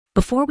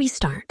Before we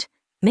start,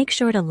 make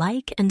sure to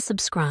like and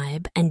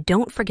subscribe, and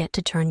don't forget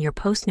to turn your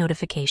post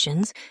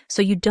notifications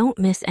so you don't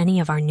miss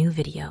any of our new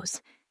videos.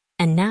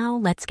 And now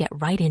let's get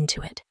right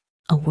into it.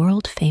 A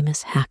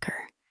world-famous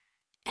hacker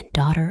and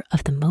daughter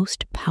of the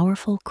most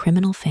powerful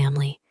criminal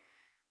family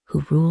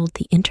who ruled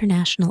the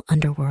international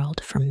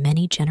underworld for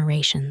many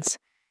generations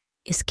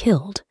is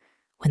killed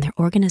when their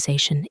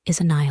organization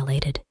is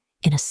annihilated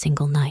in a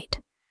single night.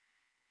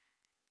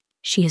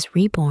 She is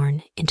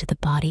reborn into the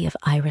body of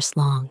Iris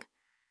Long,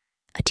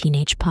 a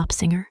teenage pop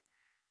singer,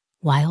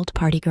 wild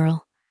party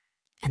girl,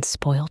 and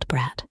spoiled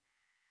brat.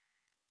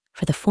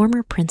 For the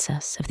former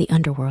princess of the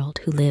underworld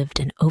who lived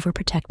an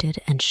overprotected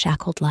and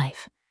shackled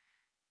life,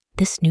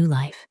 this new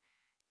life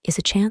is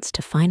a chance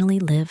to finally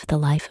live the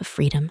life of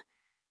freedom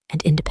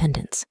and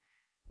independence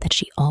that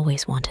she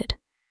always wanted.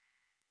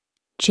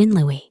 Jin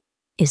Liwei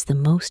is the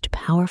most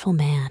powerful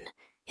man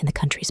in the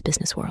country's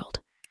business world.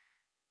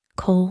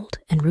 Cold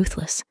and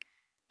ruthless,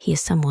 he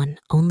is someone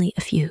only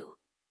a few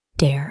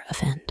dare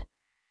offend.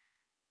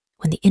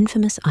 When the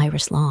infamous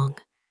Iris Long,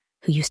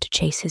 who used to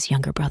chase his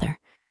younger brother,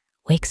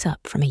 wakes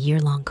up from a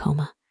year-long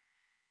coma,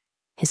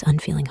 his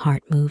unfeeling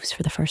heart moves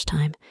for the first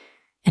time,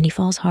 and he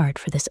falls hard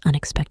for this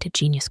unexpected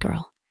genius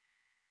girl.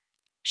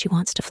 She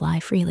wants to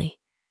fly freely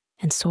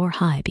and soar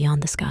high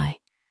beyond the sky.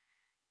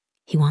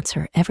 He wants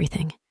her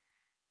everything,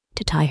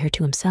 to tie her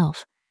to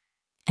himself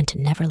and to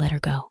never let her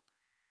go.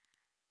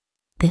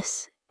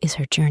 This is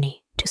her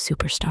journey to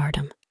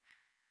superstardom.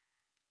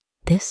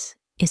 This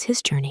is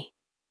his journey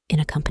in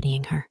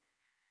accompanying her.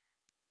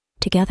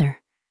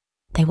 Together,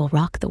 they will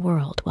rock the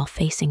world while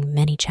facing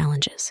many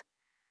challenges.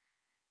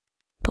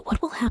 But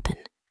what will happen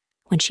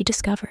when she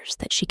discovers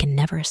that she can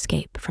never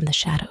escape from the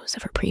shadows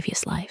of her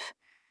previous life?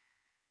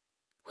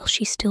 Will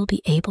she still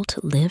be able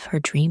to live her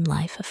dream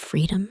life of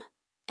freedom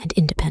and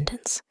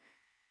independence?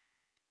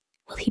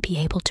 Will he be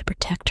able to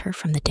protect her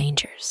from the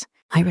dangers?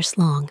 Iris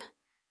Long,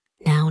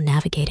 now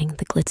navigating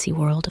the glitzy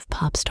world of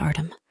pop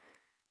stardom,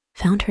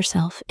 found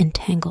herself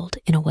entangled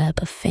in a web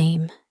of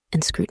fame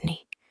and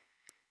scrutiny.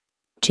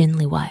 Jin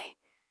Liwei,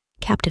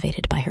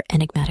 captivated by her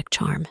enigmatic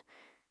charm,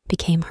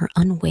 became her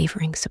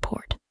unwavering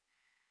support.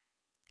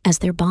 As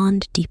their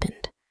bond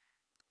deepened,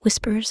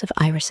 whispers of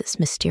Iris's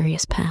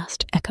mysterious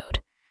past echoed,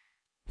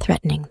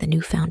 threatening the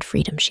newfound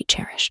freedom she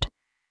cherished.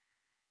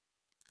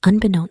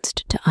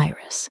 Unbeknownst to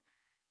Iris,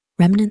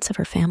 remnants of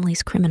her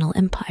family's criminal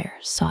empire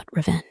sought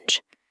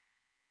revenge.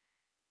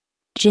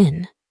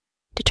 Jin,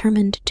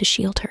 determined to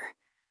shield her,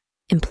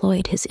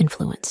 employed his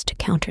influence to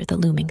counter the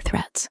looming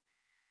threats.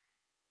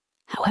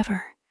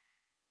 However,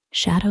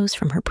 shadows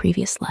from her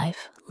previous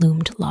life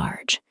loomed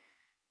large,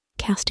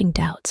 casting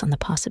doubts on the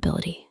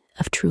possibility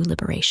of true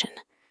liberation.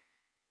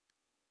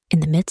 In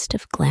the midst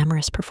of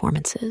glamorous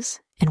performances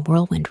and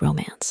whirlwind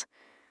romance,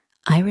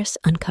 Iris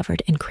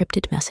uncovered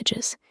encrypted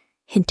messages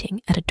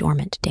hinting at a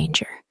dormant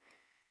danger.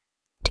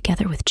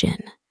 Together with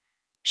Jin,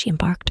 she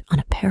embarked on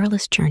a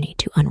perilous journey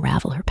to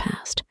unravel her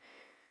past,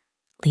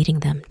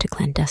 leading them to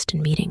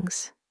clandestine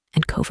meetings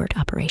and covert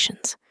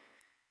operations.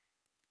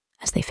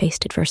 As they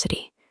faced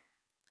adversity,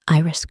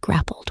 Iris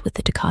grappled with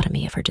the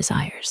dichotomy of her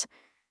desires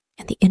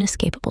and the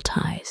inescapable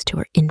ties to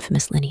her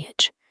infamous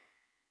lineage.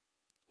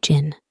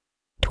 Jin,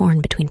 torn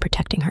between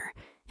protecting her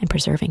and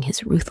preserving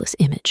his ruthless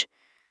image,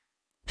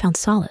 found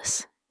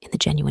solace in the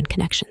genuine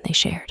connection they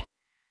shared.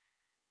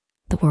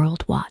 The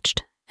world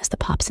watched as the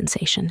pop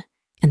sensation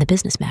and the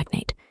business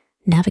magnate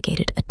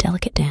navigated a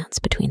delicate dance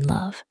between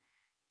love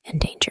and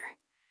danger.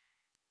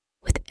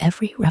 With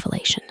every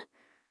revelation,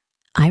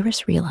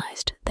 Iris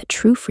realized that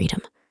true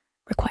freedom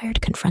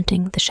required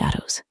confronting the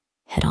shadows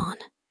head-on.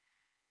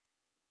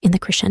 In the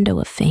crescendo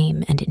of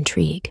fame and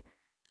intrigue,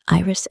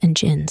 Iris and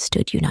Jin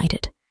stood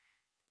united,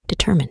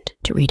 determined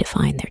to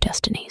redefine their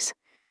destinies.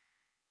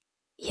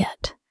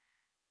 Yet,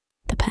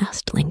 the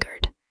past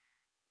lingered,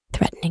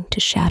 threatening to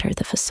shatter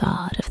the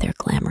facade of their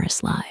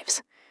glamorous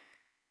lives.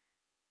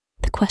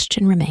 The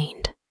question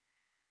remained: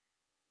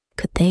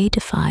 could they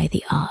defy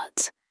the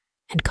odds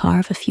and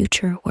carve a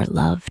future where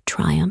love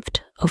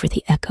triumphed over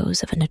the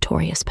echoes of a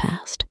notorious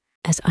past?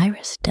 As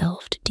Iris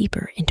delved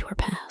deeper into her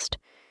past,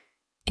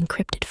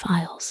 encrypted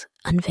files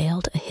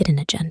unveiled a hidden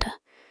agenda,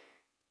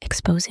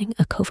 exposing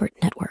a covert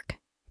network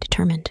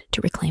determined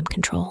to reclaim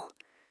control.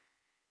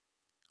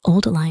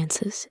 Old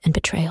alliances and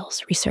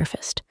betrayals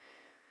resurfaced,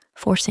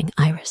 forcing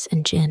Iris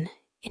and Jin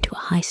into a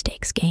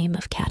high-stakes game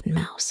of cat and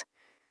mouse.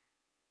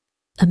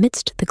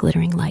 Amidst the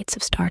glittering lights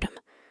of stardom,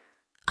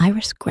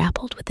 Iris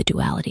grappled with the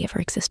duality of her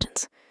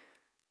existence: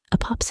 a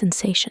pop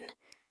sensation,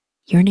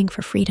 yearning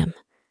for freedom,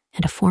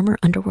 and a former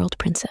underworld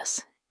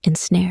princess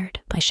ensnared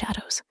by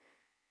shadows.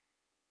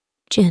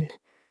 Jin,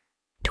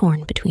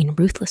 torn between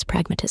ruthless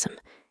pragmatism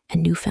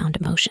and newfound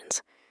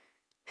emotions,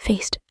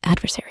 faced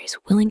adversaries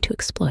willing to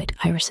exploit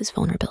Iris's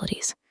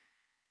vulnerabilities.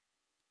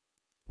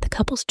 The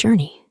couple's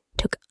journey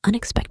took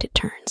unexpected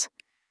turns,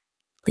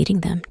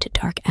 leading them to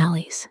dark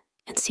alleys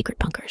and secret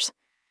bunkers.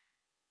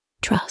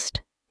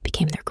 Trust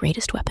became their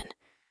greatest weapon,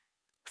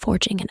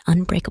 forging an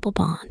unbreakable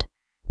bond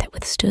that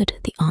withstood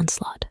the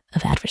onslaught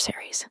of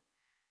adversaries.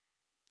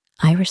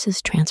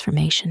 Iris's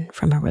transformation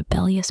from a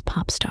rebellious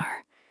pop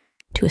star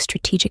to a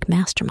strategic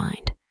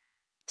mastermind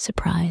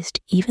surprised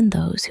even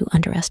those who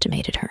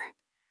underestimated her.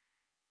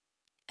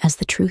 As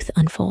the truth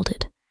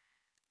unfolded,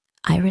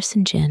 Iris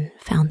and Jin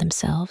found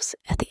themselves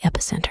at the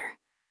epicenter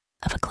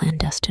of a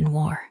clandestine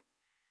war.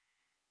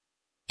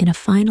 In a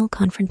final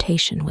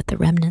confrontation with the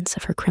remnants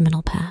of her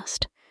criminal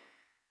past,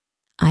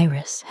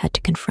 Iris had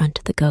to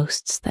confront the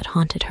ghosts that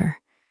haunted her,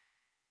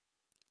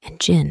 and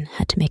Jin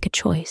had to make a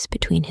choice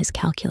between his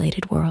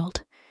calculated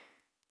world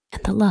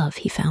and the love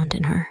he found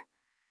in her.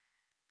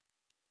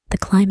 The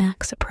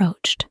climax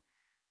approached,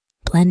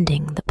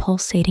 blending the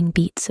pulsating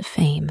beats of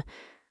fame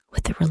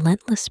with the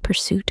relentless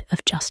pursuit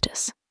of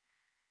justice.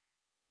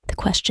 The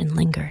question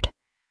lingered.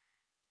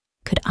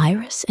 Could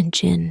Iris and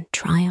Jin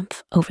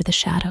triumph over the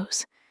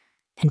shadows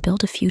and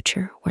build a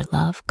future where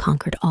love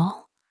conquered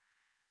all?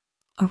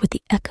 Or would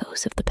the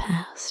echoes of the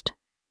past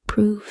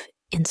prove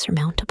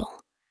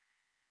insurmountable?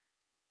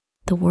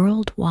 The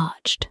world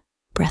watched,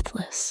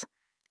 breathless,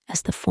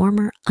 as the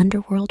former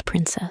Underworld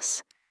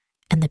princess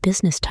and the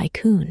business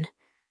tycoon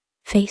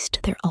faced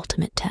their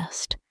ultimate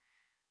test,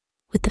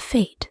 with the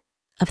fate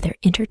of their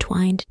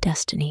intertwined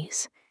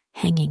destinies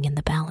hanging in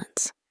the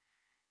balance.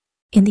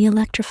 In the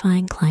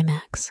electrifying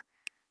climax,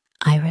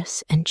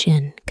 Iris and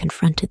Jin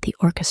confronted the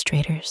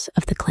orchestrators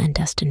of the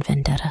clandestine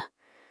vendetta,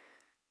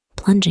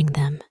 plunging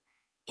them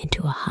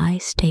into a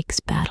high-stakes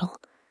battle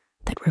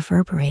that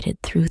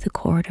reverberated through the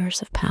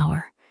corridors of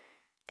power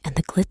and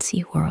the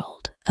glitzy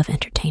world of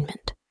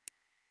entertainment.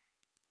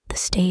 The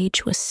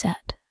stage was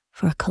set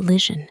for a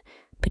collision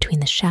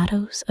between the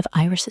shadows of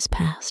Iris's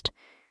past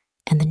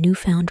and the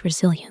newfound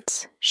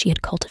resilience she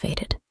had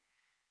cultivated.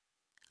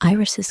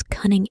 Iris's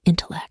cunning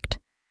intellect,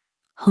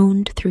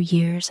 honed through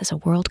years as a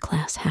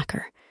world-class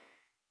hacker,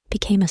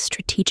 became a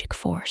strategic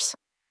force.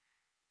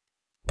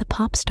 The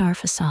pop star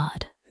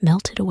facade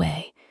melted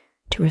away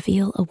to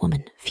reveal a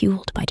woman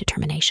fueled by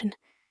determination,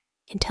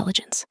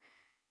 intelligence,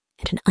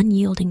 and an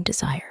unyielding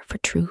desire for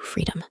true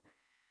freedom.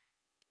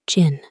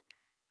 Jin,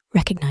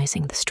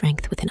 recognizing the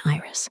strength within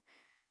Iris,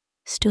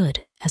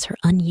 stood as her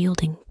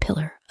unyielding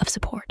pillar of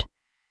support.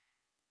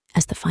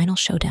 As the final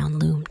showdown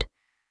loomed,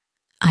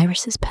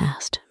 Iris's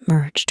past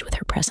merged with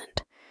her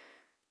present,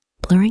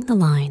 blurring the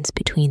lines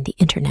between the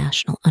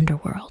international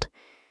underworld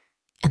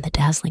and the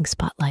dazzling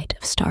spotlight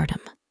of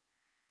stardom.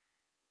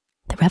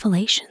 The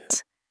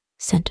revelations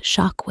sent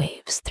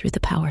shockwaves through the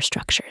power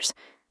structures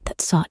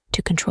that sought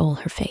to control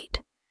her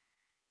fate.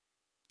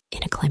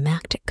 In a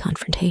climactic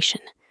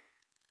confrontation,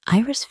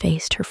 Iris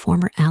faced her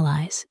former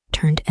allies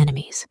turned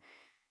enemies,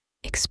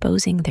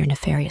 exposing their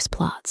nefarious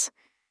plots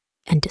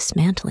and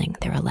dismantling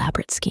their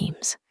elaborate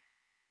schemes.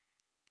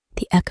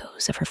 The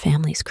echoes of her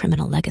family's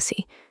criminal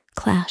legacy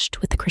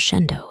clashed with the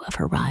crescendo of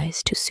her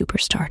rise to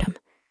superstardom.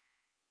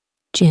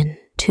 Jin,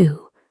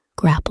 too,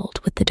 grappled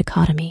with the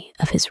dichotomy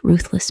of his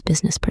ruthless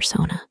business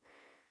persona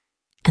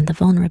and the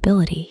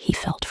vulnerability he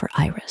felt for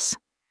Iris.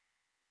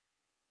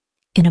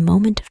 In a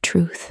moment of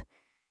truth,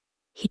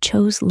 he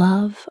chose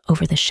love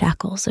over the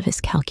shackles of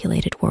his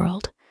calculated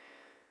world,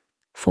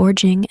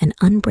 forging an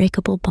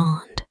unbreakable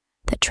bond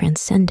that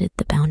transcended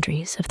the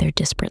boundaries of their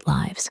disparate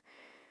lives.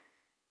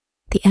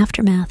 The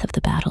aftermath of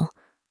the battle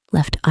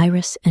left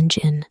Iris and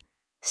Jin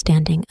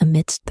standing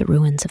amidst the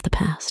ruins of the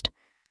past,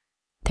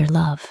 their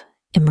love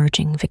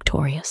emerging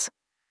victorious.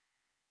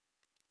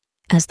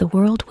 As the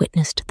world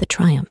witnessed the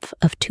triumph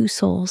of two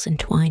souls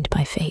entwined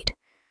by fate,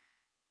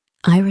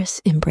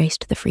 Iris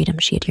embraced the freedom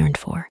she had yearned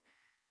for,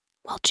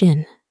 while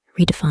Jin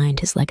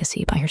redefined his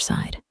legacy by her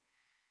side.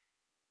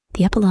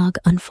 The epilogue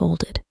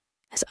unfolded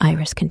as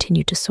Iris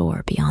continued to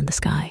soar beyond the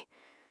sky,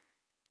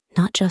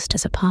 not just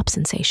as a pop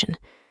sensation,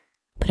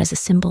 but as a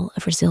symbol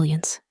of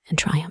resilience and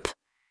triumph.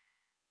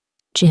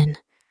 Jin,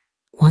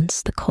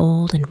 once the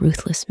cold and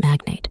ruthless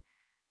magnate,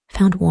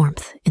 found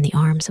warmth in the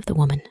arms of the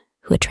woman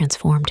who had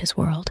transformed his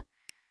world.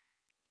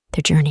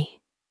 Their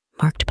journey,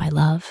 marked by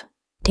love,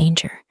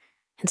 danger,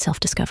 and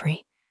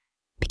self-discovery,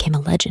 became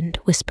a legend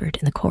whispered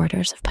in the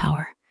corridors of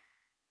power,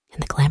 in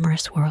the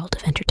glamorous world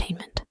of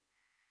entertainment.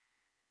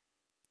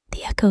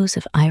 The echoes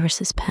of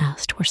Iris's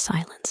past were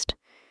silenced,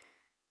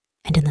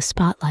 and in the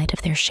spotlight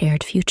of their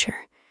shared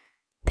future,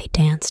 they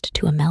danced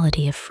to a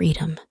melody of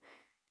freedom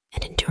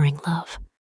and enduring love.